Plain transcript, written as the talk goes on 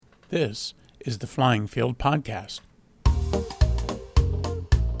This is the Flying Field Podcast.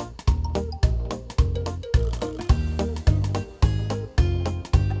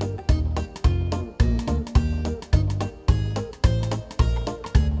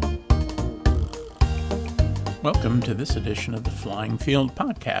 Welcome to this edition of the Flying Field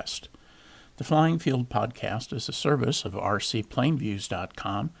Podcast. The Flying Field Podcast is a service of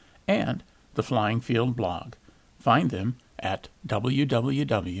rcplainviews.com and the Flying Field blog. Find them at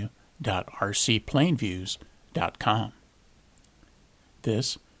www.rcplainviews.com.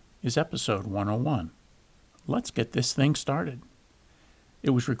 This is episode 101. Let's get this thing started. It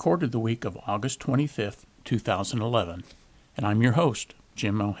was recorded the week of August 25th, 2011, and I'm your host,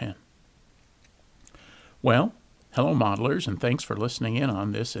 Jim Mohan. Well, hello modelers, and thanks for listening in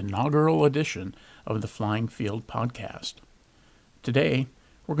on this inaugural edition of the Flying Field Podcast. Today,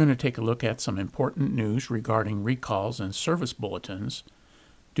 we're going to take a look at some important news regarding recalls and service bulletins,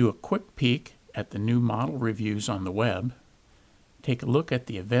 do a quick peek at the new model reviews on the web, take a look at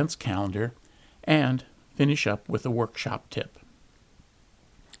the events calendar, and finish up with a workshop tip.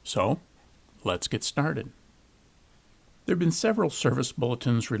 So, let's get started. There have been several service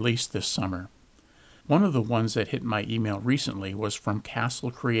bulletins released this summer. One of the ones that hit my email recently was from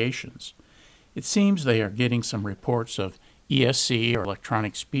Castle Creations. It seems they are getting some reports of ESC, or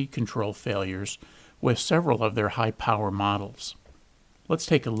electronic speed control, failures with several of their high-power models. Let's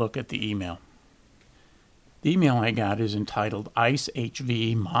take a look at the email. The email I got is entitled Ice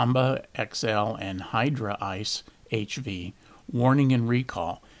HV, Mamba XL, and Hydra Ice HV, Warning and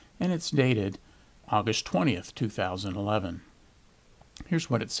Recall, and it's dated August 20th, 2011. Here's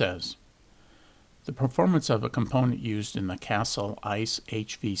what it says. The performance of a component used in the Castle Ice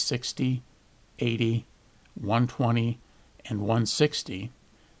HV60, 80, 120, and 160,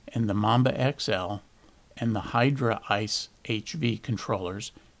 and the Mamba XL and the Hydra Ice HV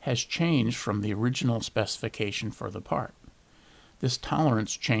controllers has changed from the original specification for the part. This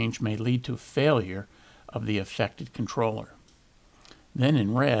tolerance change may lead to failure of the affected controller. Then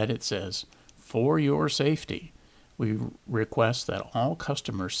in red it says, for your safety, we request that all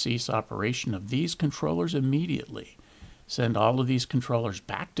customers cease operation of these controllers immediately. Send all of these controllers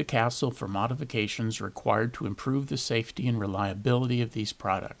back to Castle for modifications required to improve the safety and reliability of these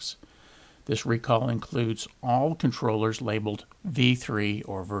products. This recall includes all controllers labeled V3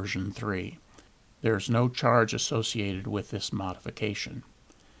 or version 3. There is no charge associated with this modification.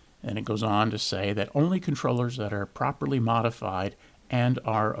 And it goes on to say that only controllers that are properly modified and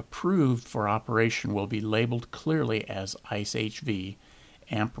are approved for operation will be labeled clearly as Ice HV,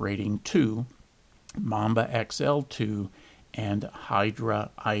 Amp Rating 2, Mamba XL2, and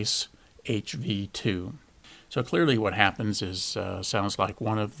Hydra Ice HV2. So clearly what happens is, sounds like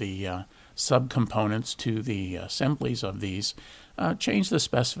one of the subcomponents to the assemblies of these changed the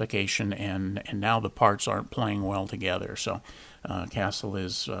specification, and now the parts aren't playing well together. So Castle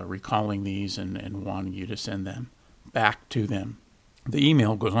is recalling these and wanting you to send them back to them. The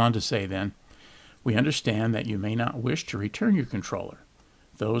email goes on to say then, we understand that you may not wish to return your controller.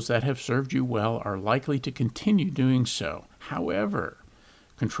 Those that have served you well are likely to continue doing so. However,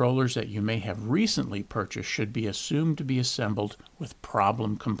 controllers that you may have recently purchased should be assumed to be assembled with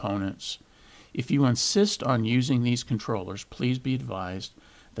problem components. If you insist on using these controllers, please be advised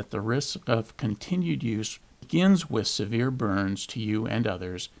that the risk of continued use begins with severe burns to you and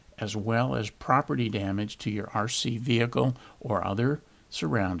others, as well as property damage to your RC vehicle or other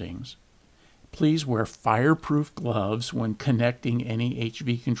surroundings. Please wear fireproof gloves when connecting any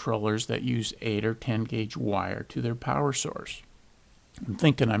HV controllers that use 8 or 10 gauge wire to their power source. I'm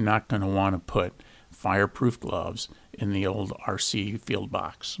thinking I'm not going to want to put fireproof gloves in the old RC field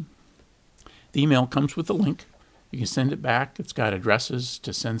box. The email comes with a link. You can send it back. It's got addresses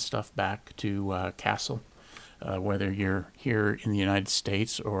to send stuff back to Castle, whether you're here in the United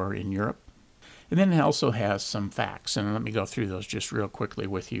States or in Europe. And then it also has some facts, and let me go through those just real quickly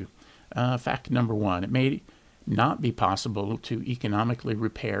with you. Fact number 1, it may not be possible to economically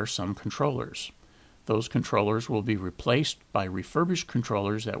repair some controllers. Those controllers will be replaced by refurbished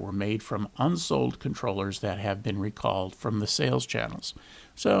controllers that were made from unsold controllers that have been recalled from the sales channels.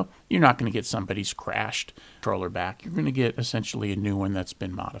 So you're not going to get somebody's crashed controller back. You're going to get essentially a new one that's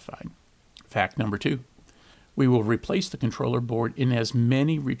been modified. Fact number 2, we will replace the controller board in as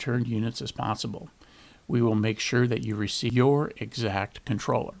many returned units as possible. We will make sure that you receive your exact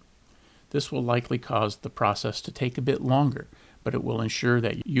controller. This will likely cause the process to take a bit longer, but it will ensure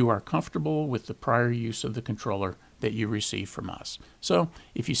that you are comfortable with the prior use of the controller that you receive from us. So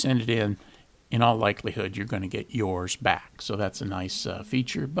if you send it in all likelihood, you're going to get yours back. So that's a nice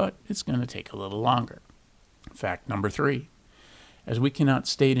feature, but it's going to take a little longer. Fact number 3, As we cannot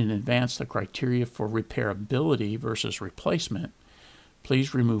state in advance the criteria for repairability versus replacement,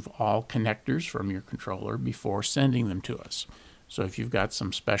 please remove all connectors from your controller before sending them to us. So if you've got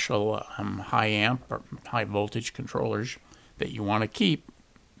some special high amp or high voltage controllers that you want to keep,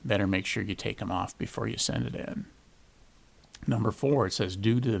 better make sure you take them off before you send it in. Number 4, it says,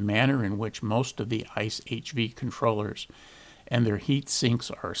 due to the manner in which most of the ICE HV controllers and their heat sinks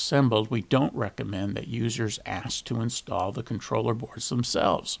are assembled, we don't recommend that users ask to install the controller boards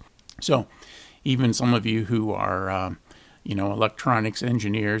themselves. So even some of you who are electronics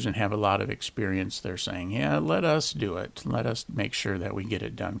engineers and have a lot of experience, they're saying, yeah, let us do it. Let us make sure that we get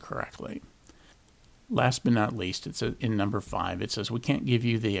it done correctly. Last but not least, it says in number 5, it says we can't give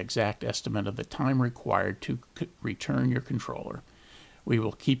you the exact estimate of the time required to return your controller. We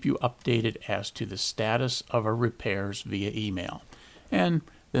will keep you updated as to the status of our repairs via email. And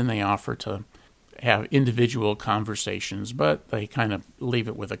then they offer to have individual conversations, but they kind of leave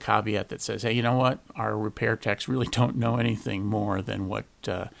it with a caveat that says, hey, you know what? Our repair techs really don't know anything more than what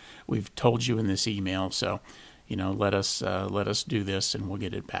we've told you in this email. So, let us do this and we'll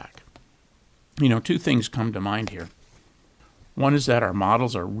get it back. 2 things come to mind here. One is that our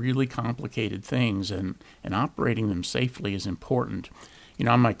models are really complicated things, and operating them safely is important.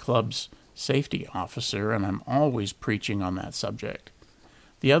 I'm my club's safety officer, and I'm always preaching on that subject.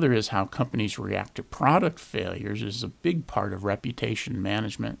 The other is how companies react to product failures is a big part of reputation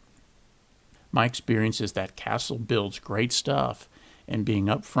management. My experience is that Castle builds great stuff, and being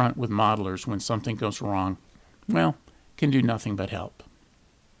upfront with modelers when something goes wrong, can do nothing but help.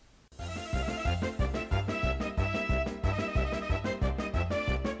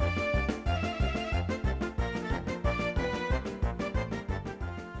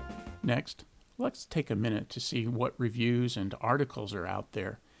 Next, let's take a minute to see what reviews and articles are out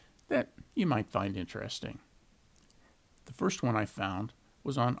there that you might find interesting. The first one I found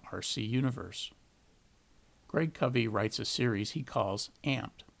was on RC Universe. Greg Covey writes a series he calls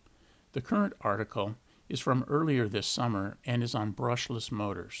Amped. The current article is from earlier this summer and is on brushless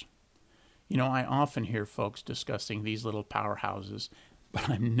motors. I often hear folks discussing these little powerhouses, but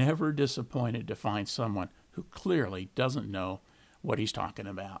I'm never disappointed to find someone who clearly doesn't know what he's talking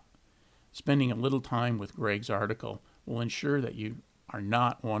about. Spending a little time with Greg's article will ensure that you are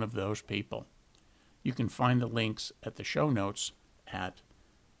not one of those people. You can find the links at the show notes at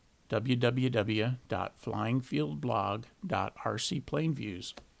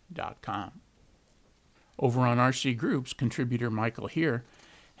www.flyingfieldblog.rcplainviews.com. Over on RC Groups, contributor Michael here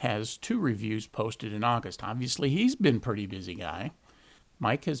has 2 reviews posted in August. Obviously, he's been a pretty busy guy.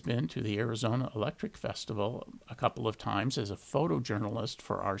 Mike has been to the Arizona Electric Festival a couple of times as a photojournalist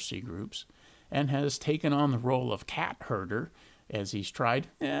for RC Groups and has taken on the role of cat herder as he's tried,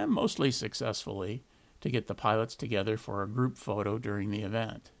 mostly successfully, to get the pilots together for a group photo during the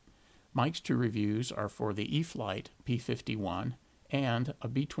event. Mike's 2 reviews are for the E-flite P51 and a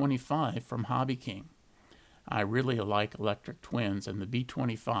B25 from Hobby King. I really like electric twins, and the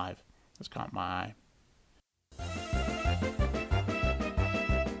B25 has caught my eye.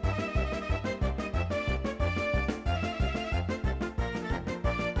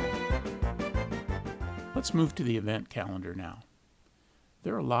 Let's move to the event calendar now.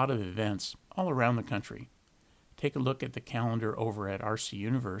 There are a lot of events all around the country. Take a look at the calendar over at RC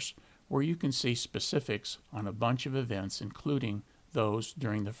Universe, where you can see specifics on a bunch of events, including those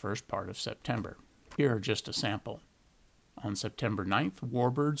during the first part of September. Here are just a sample. On September 9th,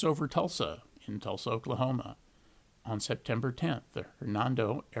 Warbirds over Tulsa in Tulsa, Oklahoma. On September 10th, the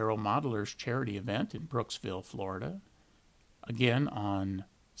Hernando Aero Modelers charity event in Brooksville, Florida. Again on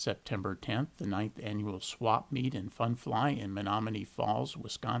September 10th, the 9th annual swap meet and fun fly in Menominee Falls,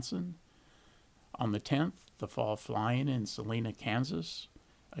 Wisconsin. On the 10th, the fall fly-in in Salina, Kansas.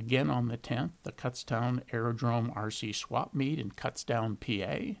 Again on the 10th, the Kutztown Aerodrome RC swap meet in Kutztown,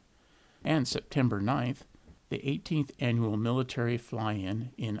 PA. And September 9th, the 18th annual military fly-in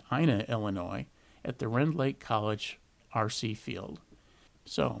in Ina, Illinois at the Rend Lake College RC field.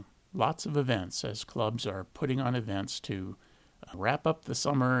 So, lots of events as clubs are putting on events to wrap up the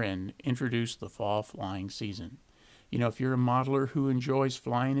summer and introduce the fall flying season. If you're a modeler who enjoys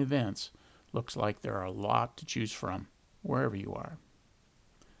flying events, looks like there are a lot to choose from wherever you are.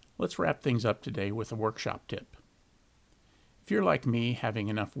 Let's wrap things up today with a workshop tip. If you're like me, having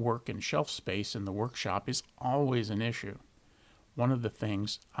enough work and shelf space in the workshop is always an issue. One of the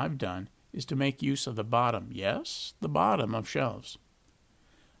things I've done is to make use of the bottom, yes, the bottom of shelves.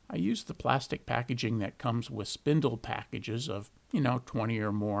 I use the plastic packaging that comes with spindle packages of, 20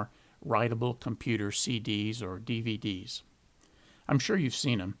 or more writable computer CDs or DVDs. I'm sure you've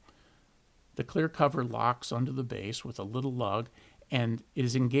seen them. The clear cover locks onto the base with a little lug, and it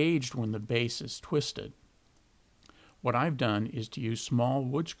is engaged when the base is twisted. What I've done is to use small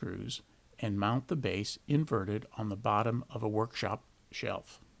wood screws and mount the base inverted on the bottom of a workshop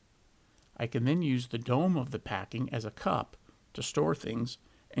shelf. I can then use the dome of the packing as a cup to store things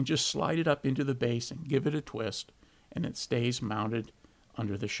and just slide it up into the base and give it a twist, and it stays mounted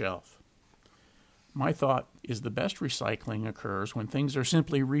under the shelf. My thought is the best recycling occurs when things are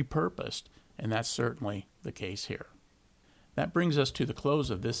simply repurposed, and that's certainly the case here. That brings us to the close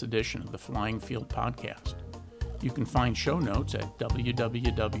of this edition of the Flying Field Podcast. You can find show notes at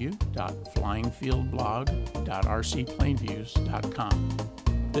www.flyingfieldblog.rcplainviews.com.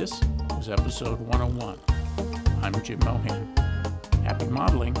 This was episode 101. I'm Jim Mohan. Happy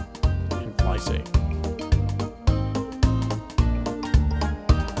modeling and fly safe.